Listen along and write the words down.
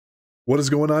What is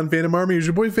going on, Phantom Army? It's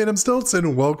your boy Phantom Stilts,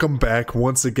 and welcome back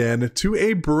once again to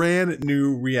a brand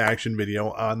new reaction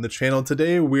video on the channel.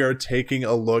 Today we are taking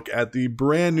a look at the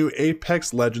brand new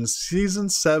Apex Legends Season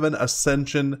 7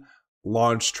 Ascension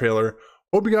launch trailer.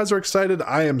 Hope you guys are excited.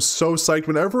 I am so psyched.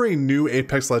 Whenever a new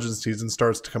Apex Legends season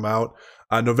starts to come out,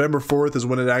 November 4th is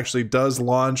when it actually does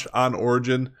launch on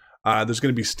Origin. There's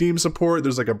going to be Steam support.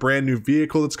 There's like a brand new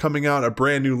vehicle that's coming out, a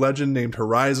brand new legend named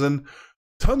Ryzen.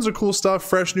 Tons of cool stuff,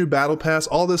 fresh new battle pass,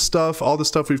 all this stuff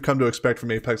we've come to expect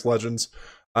from Apex Legends.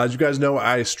 As you guys know,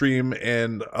 I stream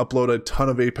and upload a ton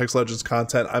of Apex Legends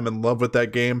content. I'm in love with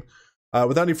that game.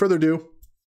 Without any further ado,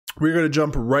 we're going to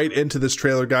jump right into this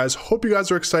trailer, guys. Hope you guys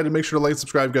are excited. Make sure to like and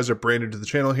subscribe if you guys are brand new to the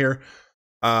channel here.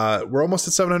 We're almost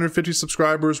at 750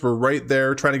 subscribers. We're right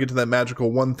there, trying to get to that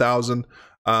magical 1,000.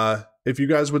 If you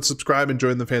guys would subscribe and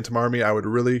join the Phantom Army, I would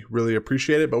really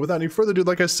appreciate it. But without any further ado,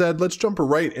 like I said, let's jump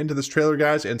right into this trailer,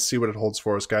 guys, and see what it holds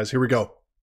for us, guys. Here we go.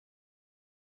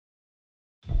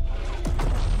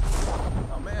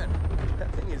 Oh man,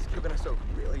 that thing is giving us a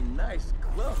really nice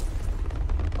glow.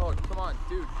 Oh, come on,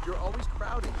 dude, you're always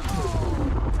crowding.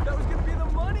 Oh, that was gonna be the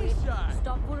money shot.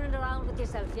 Stop fooling around with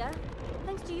yourself, yeah?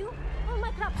 Thanks to you, all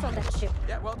my crap's on that ship.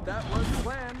 Yeah, well, that was the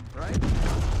plan, right?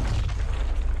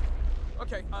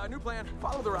 Okay, new plan.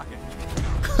 Follow the rocket.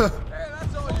 Hey,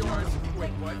 that's all yours. Wait,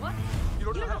 what? You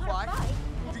don't know how to fly?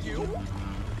 Do you?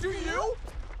 Do you?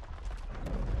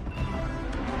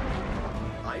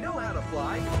 I know how to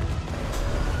fly.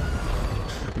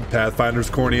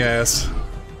 Pathfinder's corny ass.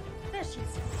 There she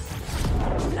is.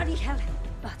 Bloody hell.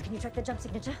 Bath, can you track the jump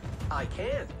signature? I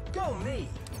can. Go me.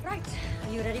 Right.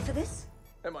 Are you ready for this?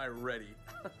 Am I ready?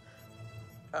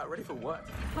 Ready for what?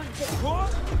 Punch it.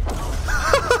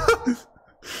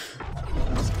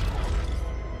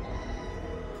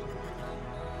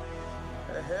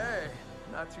 Hey,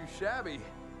 not too shabby.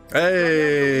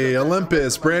 Hey,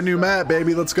 Olympus, brand new map,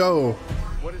 baby. Let's go.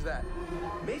 What is that?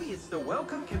 Maybe it's the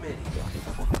welcome committee.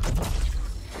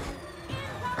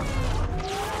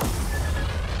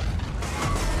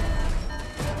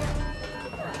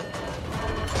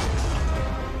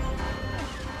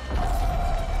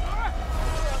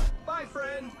 Bye,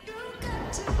 friend.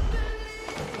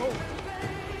 Oh.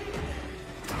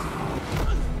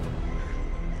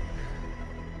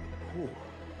 Ooh.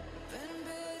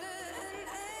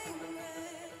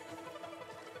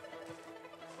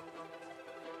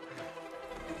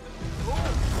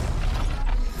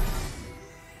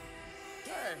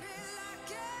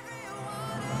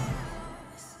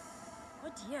 Oh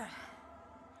dear.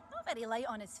 Not very light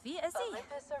on his feet, is he?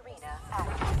 Olympus Arena.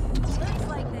 Looks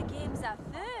like the game's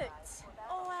afoot.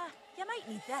 Oh, you might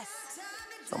need this.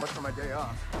 So much for my day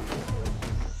off.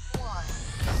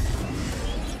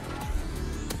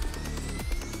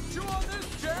 Chew on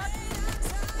this, Jack!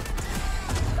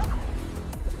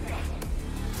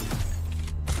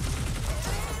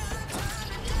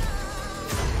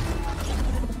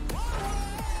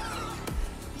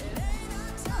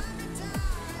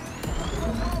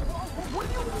 What are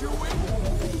you doing?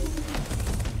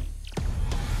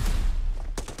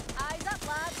 Eyes up,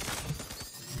 lads.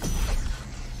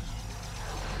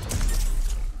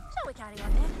 Shall we carry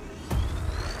on then?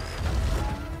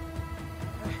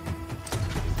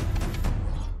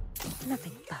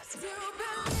 Nothing fast.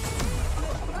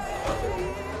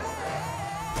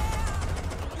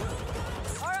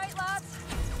 All right, lads.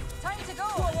 Time to go.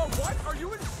 Whoa, what? Are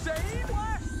you insane?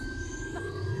 What?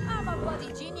 I'm a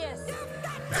bloody genius.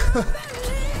 I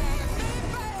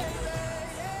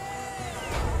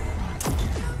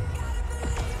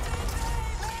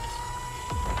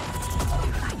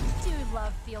do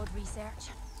love field research.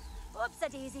 Whoops a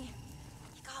daisy.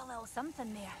 You got a little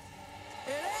something there.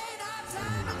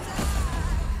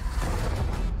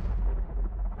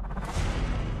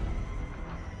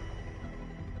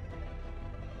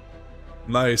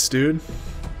 Nice, dude.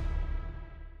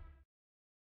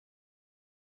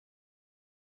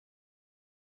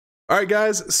 Alright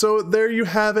guys, so there you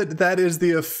have it. That is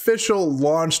the official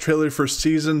launch trailer for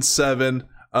Season 7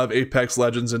 of Apex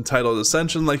Legends entitled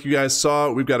Ascension. Like you guys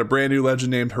saw, we've got a brand new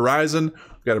legend named Ryzen.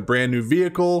 We've got a brand new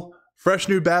vehicle, fresh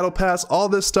new battle pass. All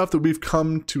this stuff that we've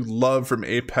come to love from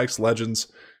Apex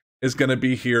Legends is going to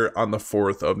be here on the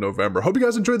 4th of November. Hope you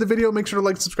guys enjoyed the video. Make sure to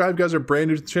like and subscribe if you guys are brand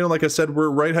new to the channel. Like I said,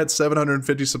 we're right at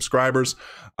 750 subscribers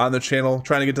on the channel,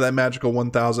 trying to get to that magical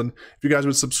 1,000. If you guys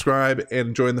would subscribe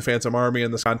and join the Phantom Army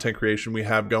and this content creation we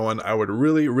have going, I would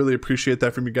really appreciate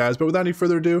that from you guys. But without any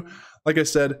further ado, like I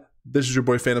said, this is your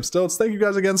boy Phantom Stilts. Thank you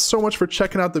guys again so much for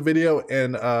checking out the video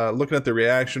and looking at the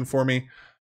reaction for me.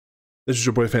 This is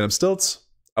your boy Phantom Stilts.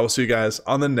 I will see you guys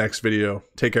on the next video.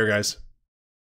 Take care, guys.